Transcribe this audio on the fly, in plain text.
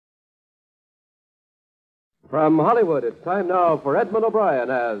From Hollywood, it's time now for Edmond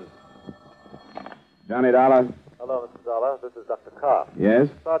O'Brien as... Johnny Dollar. Hello, Mr. Dollar. This is Dr. Carr. Yes?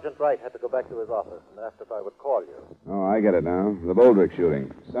 Sergeant Wright had to go back to his office and asked if I would call you. Oh, I get it now. The Boldrick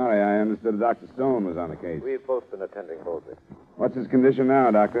shooting. Sorry, I understood Dr. Stone was on the case. We've both been attending Boldrick. What's his condition now,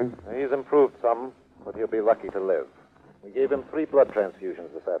 Doctor? He's improved some, but he'll be lucky to live. We gave him 3 blood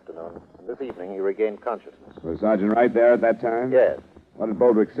transfusions this afternoon, and this evening he regained consciousness. Was Sergeant Wright there at that time? Yes. What did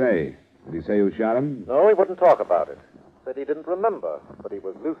Boldrick say? Did he say who shot him? No, he wouldn't talk about it. Said he didn't remember, but he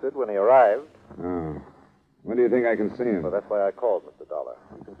was lucid when he arrived. Oh. When do you think I can see him? Well, that's why I called, Mr. Dollar.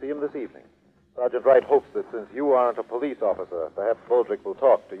 You can see him this evening. Sergeant Wright hopes that since you aren't a police officer, perhaps Boldrick will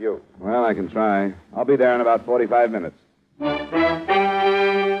talk to you. Well, I can try. I'll be there in about 45 minutes.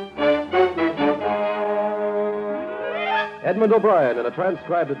 Edmond O'Brien in a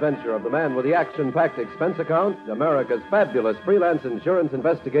transcribed adventure of the man with the action-packed expense account, America's fabulous freelance insurance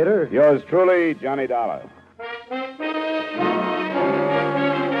investigator. Yours truly, Johnny Dollar.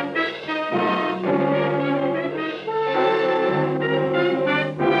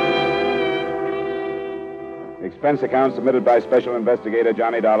 Expense account submitted by Special Investigator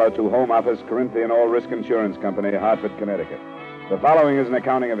Johnny Dollar to Home Office, Corinthian All Risk Insurance Company, Hartford, Connecticut. The following is an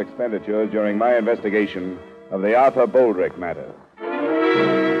accounting of expenditures during my investigation of the Arthur Boldrick matter.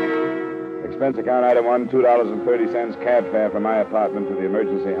 Expense account item 1, $2.30 cab fare from my apartment to the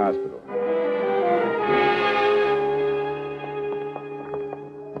emergency hospital.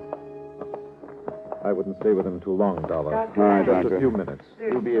 I wouldn't stay with him too long, Dollar. All right, Just Doctor. a few minutes.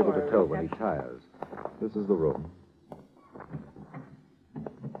 You'll be able to tell when he tires. This is the room.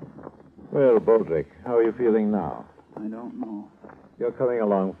 Well, Boldrick, how are you feeling now? I don't know. You're coming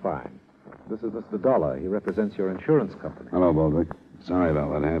along fine. This is Mr. Dollar. He represents your insurance company. Hello, Boldrick. Sorry about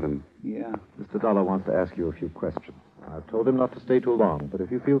what happened. Yeah. Mr. Dollar wants to ask you a few questions. I've told him not to stay too long, but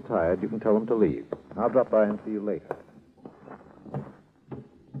if you feel tired, you can tell him to leave. I'll drop by and see you later.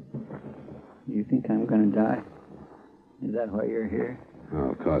 You think I'm going to die? Is that why you're here? Oh,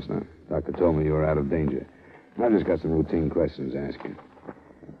 of course not. Doctor told me you were out of danger. I've just got some routine questions to ask you.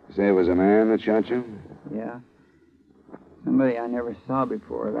 You say it was a man that shot you? Yeah. Somebody I never saw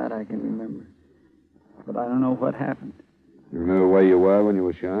before. That I can remember. But I don't know what happened. You remember where you were when you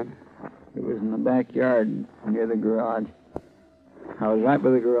were shot? It was in the backyard near the garage. I was right by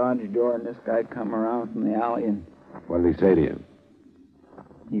the garage door, and this guy come around from the alley, and What did he say to you?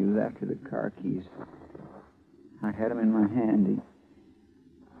 he was after the car keys. I had them in my hand.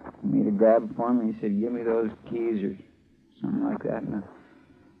 He made a grab for me. He said, "Give me those keys," or something like that. And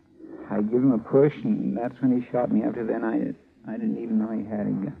I give him a push, and that's when he shot me. After then, I didn't even know he had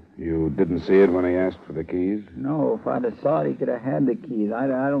a gun. You didn't see it when he asked for the keys? No, if I'd have saw it, he could have had the keys. I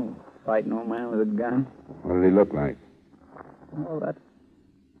don't fight no man with a gun. What did he look like? Well,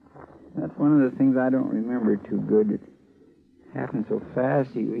 that's one of the things I don't remember too good. It happened so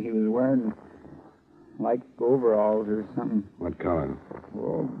fast. He was wearing like overalls or something. What color?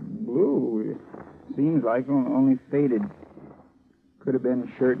 Well, blue. It seems like only faded. Could have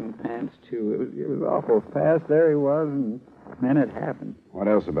been shirt and pants, too. It was awful fast. There he was, and then it happened. What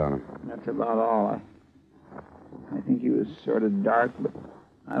else about him? That's about all. I think he was sort of dark, but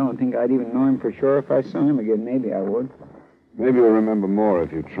I don't think I'd even know him for sure if I saw him again. Maybe I would. Maybe you'll remember more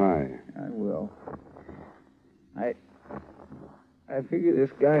if you try. I will. I figure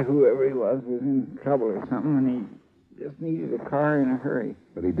this guy, whoever he was in trouble or something, and he just needed a car in a hurry.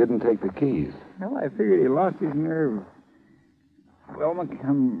 But he didn't take the keys. Well, I figured he lost his nerve. Wilma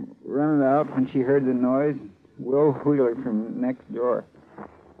come running out when she heard the noise. Will Wheeler from next door.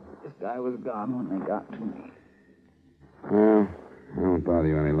 This guy was gone when they got to me. Well, I won't bother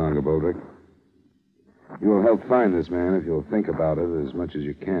you any longer, Boldrick. You will help find this man if you'll think about it as much as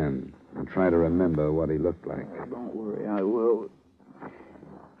you can and try to remember what he looked like. Oh, don't worry, I will.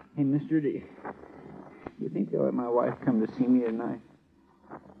 Hey, mister, do you think they'll let my wife come to see me tonight?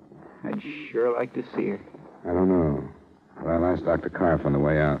 I'd sure like to see her. I don't know. But I'll ask Dr. Karff on the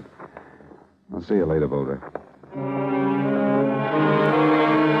way out. I'll see you later, Boldrick.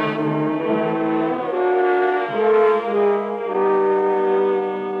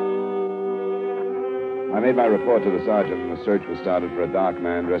 I made my report to the sergeant, and a search was started for a dark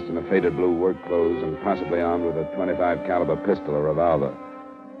man dressed in a faded blue work clothes and possibly armed with a .25 caliber pistol or revolver.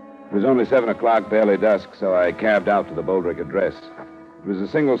 It was only 7 o'clock, barely dusk, so I cabbed out to the Boldrick address. It was a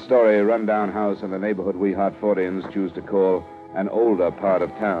single-story, run-down house in a neighborhood we Hartfordians choose to call an older part of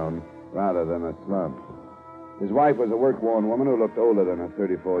town rather than a slum. His wife was a work-worn woman who looked older than her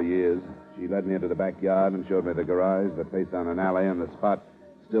 34 years. She led me into the backyard and showed me the garage that faced down an alley and the spot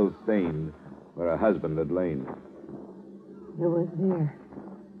still stained where her husband had lain. It was there.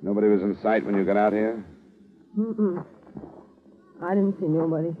 Nobody was in sight when you got out here? Mm-mm. I didn't see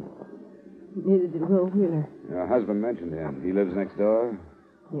nobody. Neither did Will Wheeler. Your husband mentioned him. He lives next door?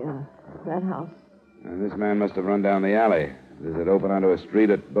 Yeah, that house. And this man must have run down the alley. Does it open onto a street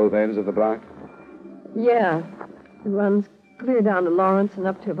at both ends of the block? Yeah. It runs clear down to Lawrence and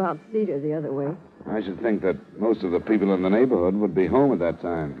up to about Cedar the other way. I should think that most of the people in the neighborhood would be home at that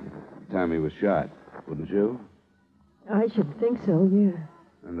time. The time he was shot. Wouldn't you? I should think so, yeah.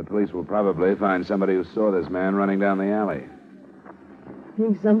 And the police will probably find somebody who saw this man running down the alley. I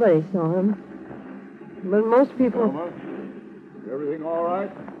think somebody saw him. But most people... Wilma, everything all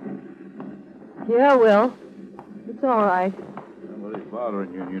right? Yeah, Will. It's all right. Somebody's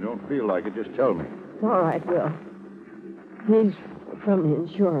bothering you and you don't feel like it, just tell me. It's all right, Will. He's from the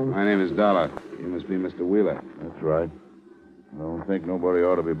insurance. My name is Dollar. You must be Mr. Wheeler. That's right. I don't think nobody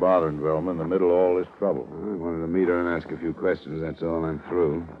ought to be bothering Velma in the middle of all this trouble. I wanted to meet her and ask a few questions, that's all. I'm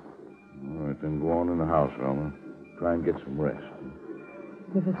through. All right, then go on in the house, Velma. Try and get some rest.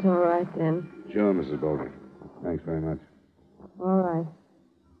 If it's all right, then. Sure, Mrs. Boldrick. Thanks very much. All right.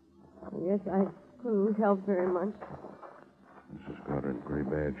 I guess I couldn't help very much. This has got her in pretty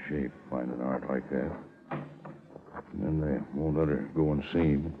bad shape, finding art like that. And then they won't let her go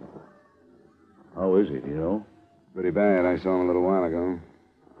unseen. How is he, do you know? Pretty bad. I saw him a little while ago.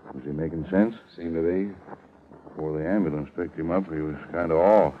 Was he making sense? Seemed to be. Before the ambulance picked him up, he was kind of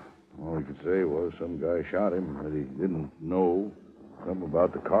off. All he could say was some guy shot him, but he didn't know something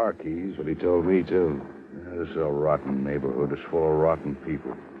about the car keys. But he told me, too. Yeah, this is a rotten neighborhood. It's full of rotten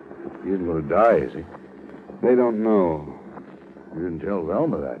people. He isn't going to die, is he? They don't know. You didn't tell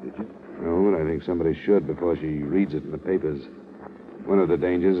Velma that, did you? No, but I think somebody should before she reads it in the papers. One of the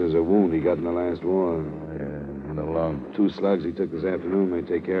dangers is a wound he got in the last war. Yeah, in the lung. 2 slugs he took this afternoon may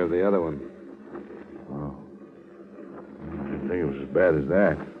take care of the other one. Oh. I didn't think it was as bad as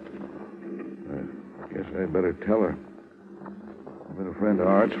that. I guess I'd better tell her. I've been a friend of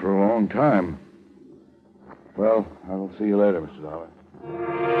Art's for a long time. Well, I'll see you later, Mr. Dollar.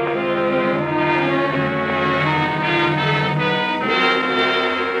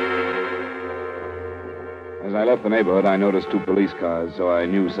 As I left the neighborhood, I noticed 2 police cars, so I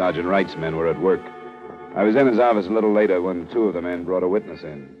knew Sergeant Wright's men were at work. I was in his office a little later when 2 of the men brought a witness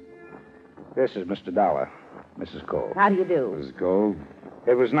in. This is Mr. Dollar, Mrs. Cole. How do you do? Mrs. Cole?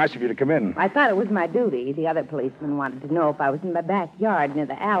 It was nice of you to come in. I thought it was my duty. The other policeman wanted to know if I was in my backyard near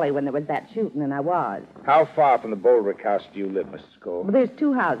the alley when there was that shooting, and I was. How far from the Boldrick house do you live, Mrs. Cole? Well, there's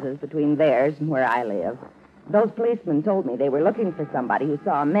 2 houses between theirs and where I live. Those policemen told me they were looking for somebody who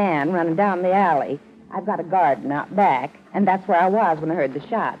saw a man running down the alley. I've got a garden out back, and that's where I was when I heard the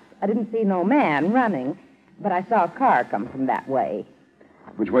shots. I didn't see no man running, but I saw a car come from that way.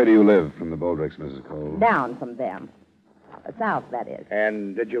 Which way do you live from the Boldricks, Mrs. Cole? Down from them. South, that is.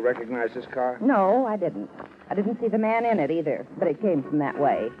 And did you recognize this car? No, I didn't. I didn't see the man in it either, but it came from that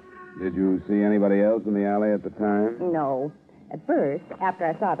way. Did you see anybody else in the alley at the time? No. At first, after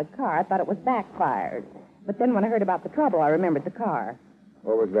I saw the car, I thought it was backfired. But then when I heard about the trouble, I remembered the car.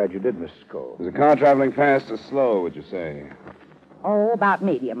 Well, we're glad you did, Mrs. Cole. Was the car traveling fast or slow, would you say? Oh, about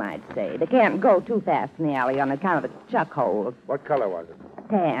medium, I'd say. They can't go too fast in the alley on account of the chuck holes. What color was it?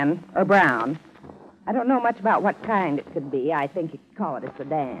 Tan or brown. I don't know much about what kind it could be. I think you could call it a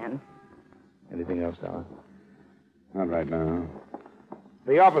sedan. Anything else, Dollar? Not right now.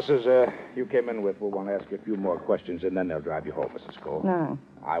 The officers you came in with will want to ask you a few more questions, and then they'll drive you home, Mrs. Cole. No.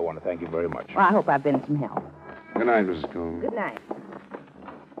 I want to thank you very much. Well, I hope I've been some help. Good night, Mrs. Cole. Good night.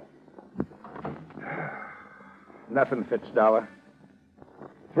 Nothing fits, Dollar.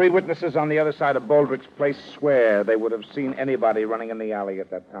 3 witnesses on the other side of Boldrick's place swear they would have seen anybody running in the alley at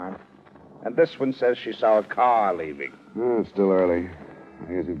that time. And this one says she saw a car leaving. Oh, it's still early.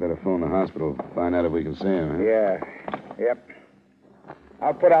 I guess we'd better phone the hospital, find out if we can see him, huh? Yeah. Yep.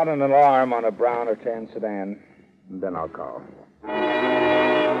 I'll put out an alarm on a brown or tan sedan, and then I'll call.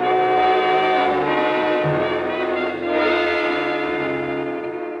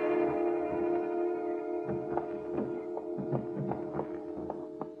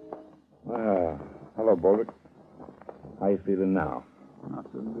 Hello, Boldrick. How you feeling now? Not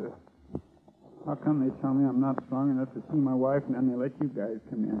so good. How come they tell me I'm not strong enough to see my wife, and then they let you guys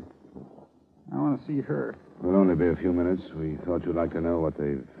come in? I want to see her. It'll only be a few minutes. We thought you'd like to know what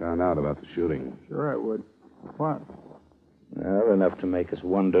they found out about the shooting. Sure I would. What? Well, enough to make us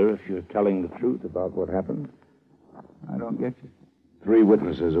wonder if you're telling the truth about what happened. I don't get you. 3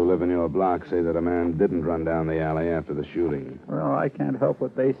 witnesses who live in your block say that a man didn't run down the alley after the shooting. Well, I can't help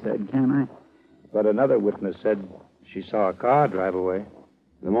what they said, can I? But another witness said she saw a car drive away.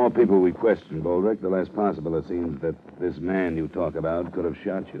 The more people we question, Boldrick, the less possible it seems that this man you talk about could have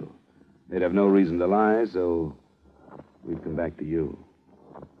shot you. They'd have no reason to lie, so we'd come back to you.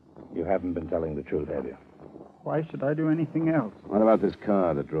 You haven't been telling the truth, have you? Why should I do anything else? What about this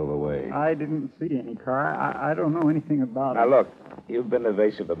car that drove away? I didn't see any car. I don't know anything about Now, it. look, you've been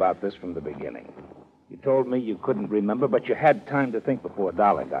evasive about this from the beginning. You told me you couldn't remember, but you had time to think before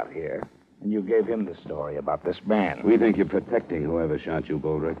Dollar got here. And you gave him the story about this man. We think you're protecting whoever shot you,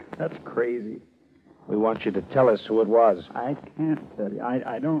 Boldrick. That's crazy. We want you to tell us who it was. I can't tell you.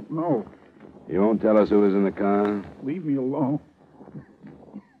 I don't know. You won't tell us who was in the car? Leave me alone.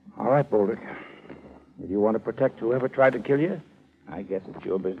 All right, Boldrick. If you want to protect whoever tried to kill you, I guess it's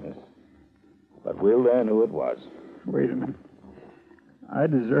your business. But we'll learn who it was. Wait a minute. I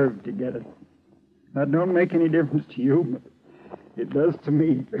deserve to get it. That don't make any difference to you, but it does to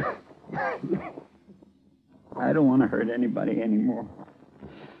me. I don't want to hurt anybody anymore.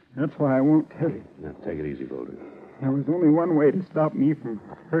 That's why I won't tell you. Now, take it easy, Boldrick. There was only one way to stop me from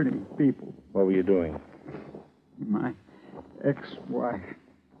hurting people. What were you doing? My ex-wife.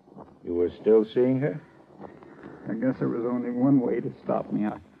 You were still seeing her? I guess there was only one way to stop me.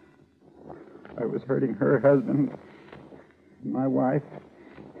 I was hurting her husband, my wife,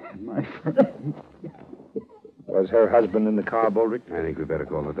 and my friend. Was her husband in the car, Boldrick? I think we better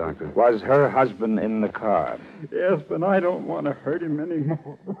call the doctor. Was her husband in the car? Yes, but I don't want to hurt him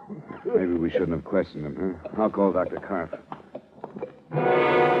anymore. Maybe we shouldn't have questioned him, huh? I'll call Dr. Karp.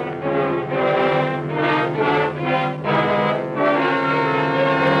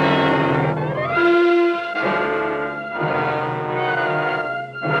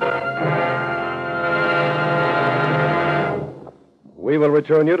 We will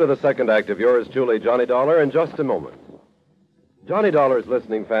return you to the second act of yours truly, Johnny Dollar, in just a moment. Johnny Dollar's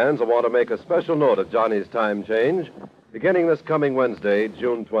listening fans will want to make a special note of Johnny's time change, beginning this coming Wednesday,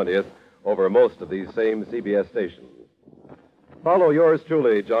 June 20th, over most of these same CBS stations. Follow yours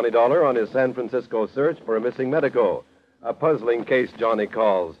truly, Johnny Dollar, on his San Francisco search for a missing medico, a puzzling case Johnny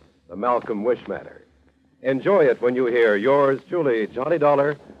calls the Malcolm Wish matter. Enjoy it when you hear yours truly, Johnny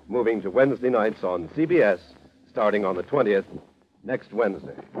Dollar, moving to Wednesday nights on CBS, starting on the 20th, next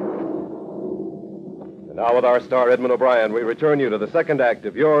Wednesday. And now with our star, Edmond O'Brien, we return you to the second act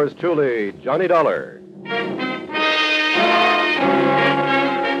of yours truly, Johnny Dollar.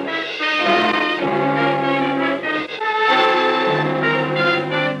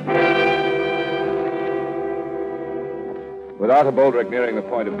 With Arthur Boldrick nearing the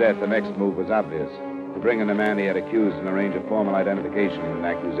point of death, the next move was obvious. To bring in the man he had accused and arrange a formal identification and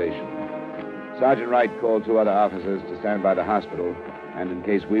accusation. Sergeant Wright called 2 other officers to stand by the hospital and, in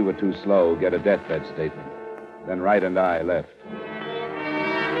case we were too slow, get a deathbed statement. Then Wright and I left.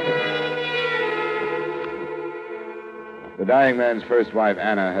 The dying man's first wife,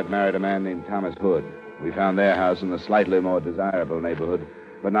 Anna, had married a man named Thomas Hood. We found their house in the slightly more desirable neighborhood,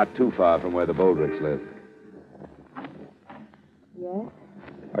 but not too far from where the Boldricks lived. Yes?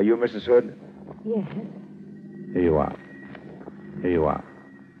 Are you Mrs. Hood? Yes. Here you are. Here you are.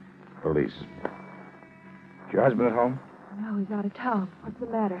 Police. Is your husband at home? No, he's out of town. What's the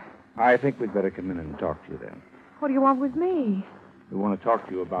matter? I think we'd better come in and talk to you then. What do you want with me? We want to talk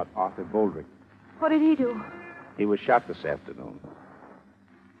to you about Arthur Boldrick. What did he do? He was shot this afternoon.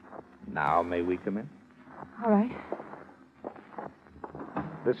 Now, may we come in? All right.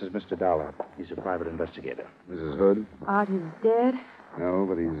 This is Mr. Dollar. He's a private investigator. Mrs. Hood? Art is dead. No,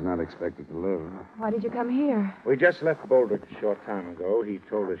 but he's not expected to live. Why did you come here? We just left Boldrick a short time ago. He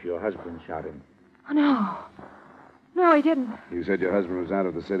told us your husband shot him. Oh, no. No, he didn't. You said your husband was out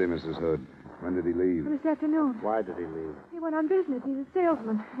of the city, Mrs. Hood. When did he leave? This afternoon. Why did he leave? He went on business. He's a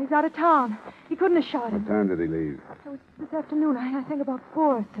salesman. He's out of town. He couldn't have shot him. What time did he leave? It was this afternoon. I think about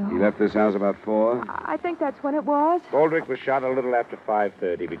 4 or so. He left this house about 4? I think that's when it was. Boldrick was shot a little after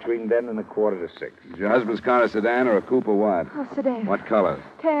 5:30, between then and 5:45. Is your husband's car a sedan or a coupe or what? Oh, sedan. What color?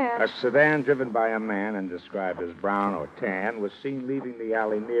 Tan. A sedan driven by a man and described as brown or tan was seen leaving the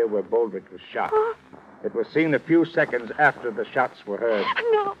alley near where Boldrick was shot. Huh? It was seen a few seconds after the shots were heard.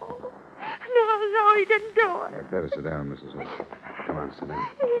 No. No, he didn't do it. Better sit down, Mrs. Hood. Come on, sit down.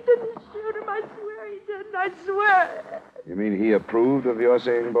 He didn't shoot him. I swear he didn't. I swear. You mean he approved of your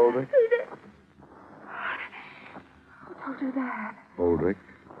saying Boldrick? He did. Who told you that? Boldrick?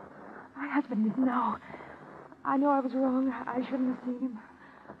 My husband didn't know. I know I was wrong. I shouldn't have seen him.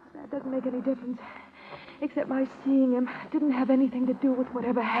 That doesn't make any difference. Except my seeing him didn't have anything to do with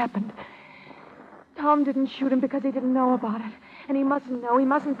whatever happened. Tom didn't shoot him because he didn't know about it. And he mustn't know. He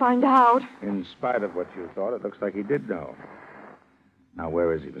mustn't find out. In spite of what you thought, it looks like he did know. Now,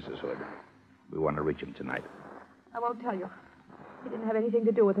 where is he, Mrs. Hood? We want to reach him tonight. I won't tell you. He didn't have anything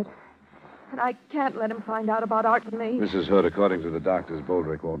to do with it. And I can't let him find out about Art and me. Mrs. Hood, according to the doctors,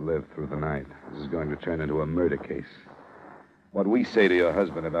 Boldrick won't live through the night. This is going to turn into a murder case. What we say to your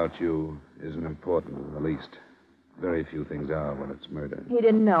husband about you isn't important in the least. Very few things are when it's murder. He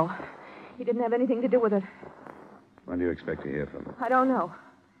didn't know. He didn't have anything to do with it. When do you expect to hear from him? I don't know.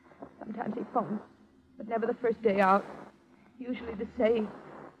 Sometimes he phones, but never the first day out. Usually to say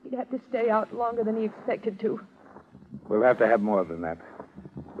he'd have to stay out longer than he expected to. We'll have to have more than that.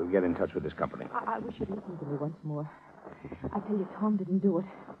 We'll get in touch with his company. I wish you'd listen to me once more. I tell you, Tom didn't do it.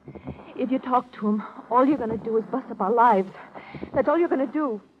 If you talk to him, all you're going to do is bust up our lives. That's all you're going to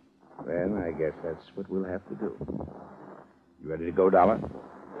do. Then I guess that's what we'll have to do. You ready to go, Dollar? By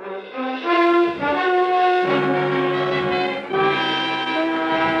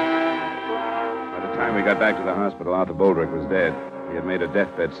the time we got back to the hospital, Arthur Boldrick was dead. He had made a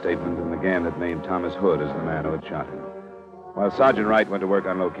deathbed statement, and the gang had named Thomas Hood as the man who had shot him. While Sergeant Wright went to work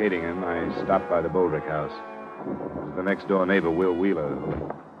on locating him, I stopped by the Boldrick house. It was the next-door neighbor, Will Wheeler, who...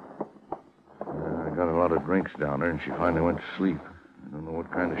 I got a lot of drinks down there, and she finally went to sleep. I don't know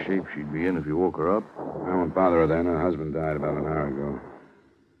what kind of shape she'd be in if you woke her up. I won't bother her then. Her husband died about an hour ago.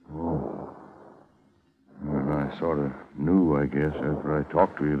 Oh. Well, I sort of knew, I guess, after I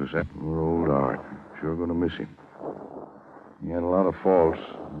talked to you this afternoon. Poor old Art. Sure going to miss him. He had a lot of faults.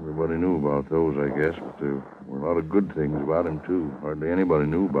 Everybody knew about those, I guess, but there were a lot of good things about him, too. Hardly anybody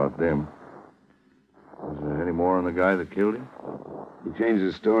knew about them. Was there any more on the guy that killed him? He changed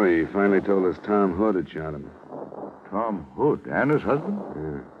his story. He finally told us Tom Hood had shot him. Tom Hood? Anna's husband?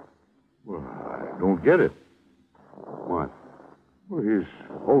 Yeah. Well, I don't get it. What? Well, he's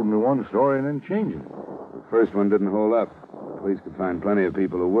holding to one story and then changing it. The first one didn't hold up. The police could find plenty of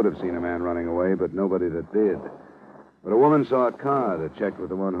people who would have seen a man running away, but nobody that did. But a woman saw a car that checked with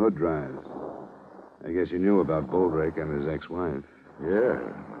the one Hood drives. I guess you knew about Boldrick and his ex-wife. Yeah,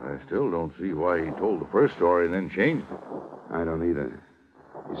 I still don't see why he told the first story and then changed it. I don't either.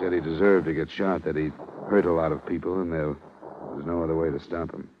 He said he deserved to get shot, that he'd hurt a lot of people, and there was no other way to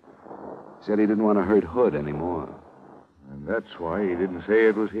stop him. He said he didn't want to hurt Hood anymore. And that's why he didn't say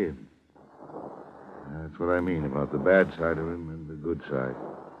it was him. That's what I mean about the bad side of him and the good side.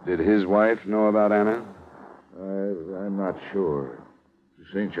 Did his wife know about Anna? I'm not sure.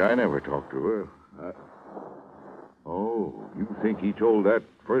 Mrs. Cinch, I never talked to her. Oh, you think he told that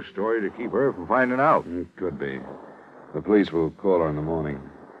first story to keep her from finding out? It could be. The police will call her in the morning.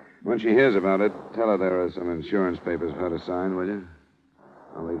 When she hears about it, tell her there are some insurance papers for her to sign, will you?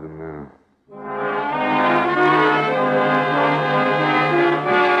 I'll leave them now.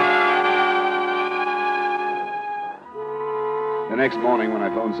 The next morning, when I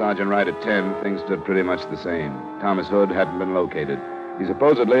phoned Sergeant Wright at 10, things stood pretty much the same. Thomas Hood hadn't been located. He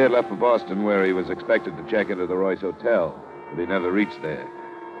supposedly had left for Boston, where he was expected to check into the Royce Hotel, but he never reached there.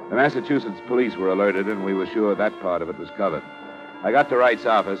 The Massachusetts police were alerted, and we were sure that part of it was covered. I got to Wright's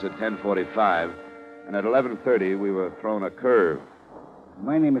office at 10:45, and at 11:30, we were thrown a curve.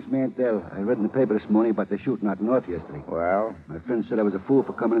 My name is Mandel. I read in the paper this morning about the shooting out north yesterday. Well? My friend said I was a fool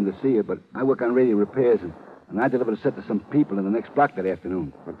for coming in to see you, but I work on radio repairs, and I delivered a set to some people in the next block that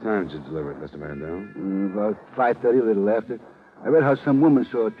afternoon. What time did you deliver it, Mr. Mandel? About 5:30, a little after. I read how some woman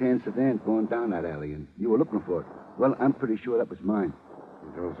saw a tan sedan going down that alley, and you were looking for it. Well, I'm pretty sure that was mine.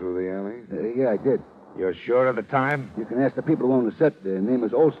 You drove through the alley? Yeah, I did. You're sure of the time? You can ask the people who own the set. Their name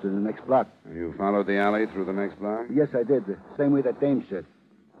is Olston in the next block. And you followed the alley through the next block? Yes, I did. The same way that dame said.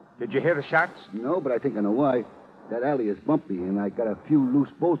 Did you hear the shots? No, but I think I know why. That alley is bumpy, and I got a few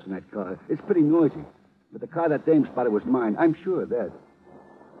loose bolts in that car. It's pretty noisy. But the car that dame spotted was mine. I'm sure of that.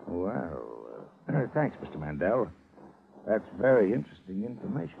 Well, thanks, Mr. Mandel. That's very interesting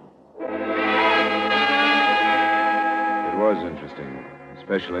information. It was interesting,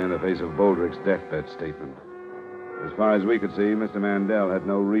 especially in the face of Boldrick's deathbed statement. As far as we could see, Mr. Mandel had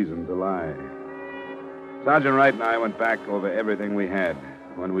no reason to lie. Sergeant Wright and I went back over everything we had.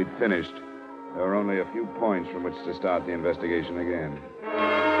 When we'd finished, there were only a few points from which to start the investigation again.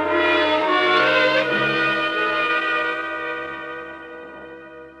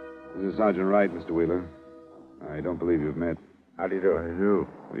 This is Sergeant Wright, Mr. Wheeler. I don't believe you've met. How do you do? I do.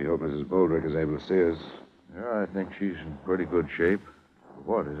 We hope Mrs. Boldrick is able to see us. Yeah, I think she's in pretty good shape.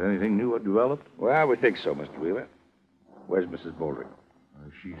 What, is anything new developed? Well, we think so, Mr. Wheeler. Where's Mrs. Boldrick?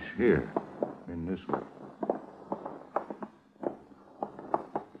 She's here, in this one.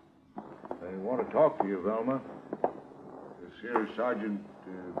 I want to talk to you, Velma. This here is Sergeant...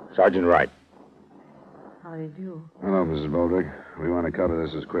 Sergeant Wright. How do you do? Hello, Mrs. Boldrick. We want to cover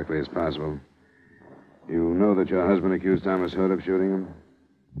this as quickly as possible. You know that your husband accused Thomas Hood of shooting him?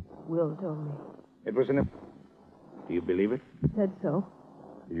 Will told me. It was an... Do you believe it? Said so.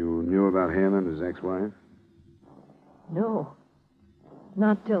 You knew about him and his ex-wife? No.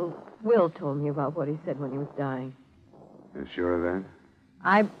 Not till Will told me about what he said when he was dying. You're sure of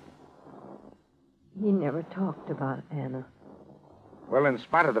that? He never talked about Anna. Well, in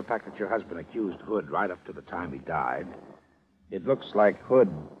spite of the fact that your husband accused Hood right up to the time he died, it looks like Hood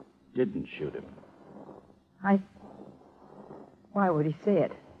didn't shoot him. Why would he say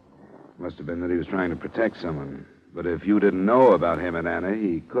it? Must have been that he was trying to protect someone. But if you didn't know about him and Anna,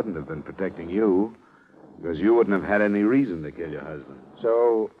 he couldn't have been protecting you, because you wouldn't have had any reason to kill your husband.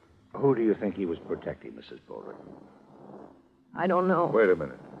 So, who do you think he was protecting, Mrs. Boldrick? I don't know. Wait a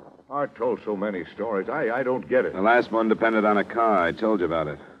minute. Art told so many stories. I don't get it. The last one depended on a car. I told you about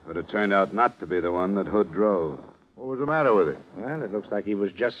it. But it turned out not to be the one that Hood drove. What was the matter with it? Well, it looks like he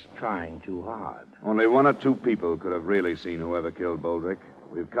was just trying too hard. Only one or two people could have really seen whoever killed Boldrick.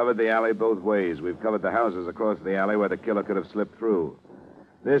 We've covered the alley both ways. We've covered the houses across the alley where the killer could have slipped through.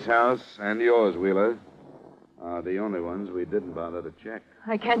 This house and yours, Wheeler, are the only ones we didn't bother to check.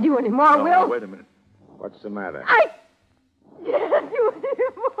 I can't do any more, No, Will. wait a minute. What's the matter? I can't do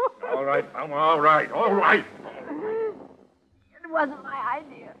any more. All right, I'm all right. All right. It wasn't my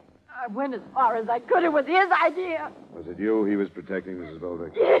idea. I went as far as I could. It was his idea. Was it you he was protecting, Mrs.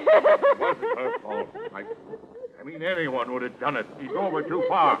 Boldrick? It wasn't her fault. I mean, anyone would have done it. He's over too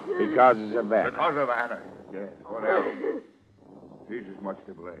far. Because of Anna. Because of Anna. Yes, what else? She's as much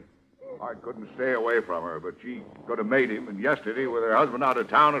to blame. Art couldn't stay away from her, but she could have made him, and yesterday, with her husband out of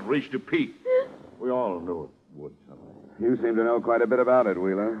town, it reached a peak. We all knew it would someday. You seem to know quite a bit about it,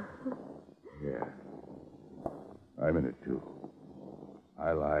 Wheeler. Yeah. I'm in it, too.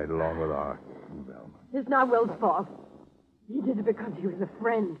 I lied along with Art and Velma. It's not Will's fault. He did it because he was a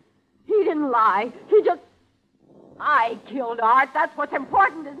friend. He didn't lie. He just... I killed Art. That's what's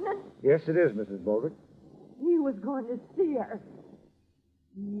important, isn't it? Yes, it is, Mrs. Boldrick. He was going to see her.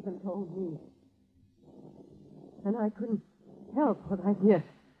 He even told me. And I couldn't help what I did.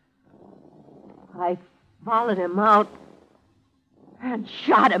 I followed him out and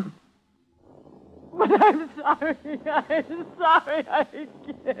shot him. But I'm sorry. I'm sorry I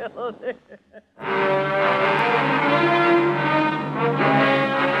killed him.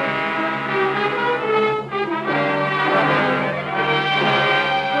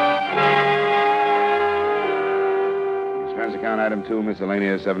 Expense account item 2,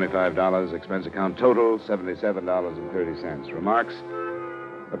 miscellaneous, $75. Expense account total, $77.30. Remarks?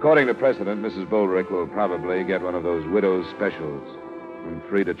 According to precedent, Mrs. Boldrick will probably get one of those widow's specials, from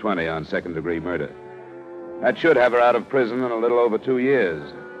 3 to 20 on second-degree murder. That should have her out of prison in a little over 2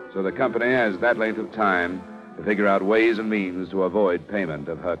 years. So the company has that length of time to figure out ways and means to avoid payment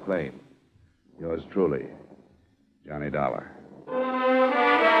of her claim. Yours truly, Johnny Dollar.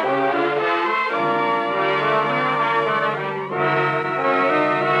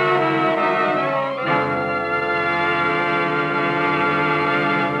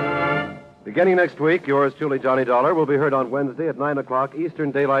 Beginning next week, yours truly, Johnny Dollar, will be heard on Wednesday at 9 o'clock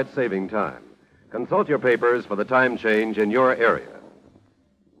Eastern Daylight Saving Time. Consult your papers for the time change in your area.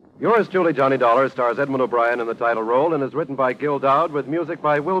 Yours truly, Johnny Dollar, stars Edmond O'Brien in the title role and is written by Gil Dowd with music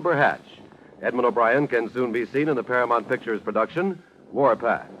by Wilbur Hatch. Edmond O'Brien can soon be seen in the Paramount Pictures production,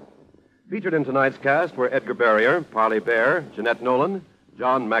 Warpath. Featured in tonight's cast were Edgar Barrier, Parley Bear, Jeanette Nolan,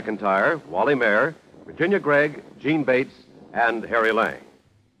 John McIntyre, Wally Mayer, Virginia Gregg, Gene Bates, and Harry Lang.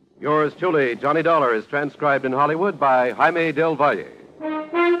 Yours truly, Johnny Dollar, is transcribed in Hollywood by Jaime Del Valle.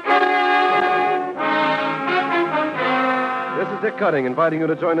 This is Dick Cutting inviting you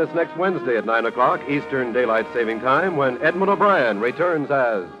to join us next Wednesday at 9 o'clock Eastern Daylight Saving Time when Edmond O'Brien returns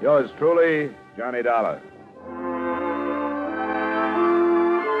as Yours truly, Johnny Dollar.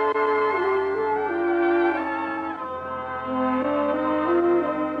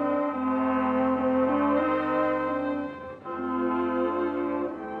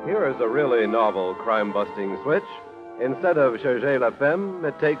 Here is a really novel crime-busting switch. Instead of chercher la femme,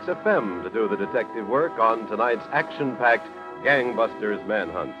 it takes a femme to do the detective work on tonight's action-packed Gangbusters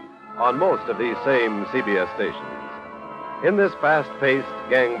Manhunt on most of these same CBS stations. In this fast-paced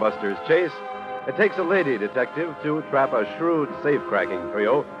Gangbusters chase, it takes a lady detective to trap a shrewd safe-cracking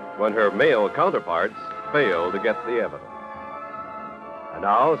trio when her male counterparts fail to get the evidence. And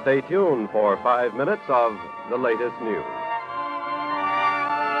now, stay tuned for 5 minutes of the latest news.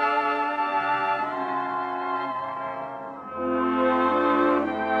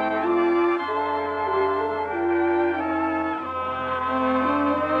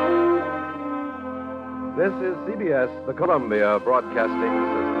 This is CBS, the Columbia Broadcasting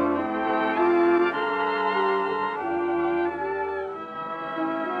System.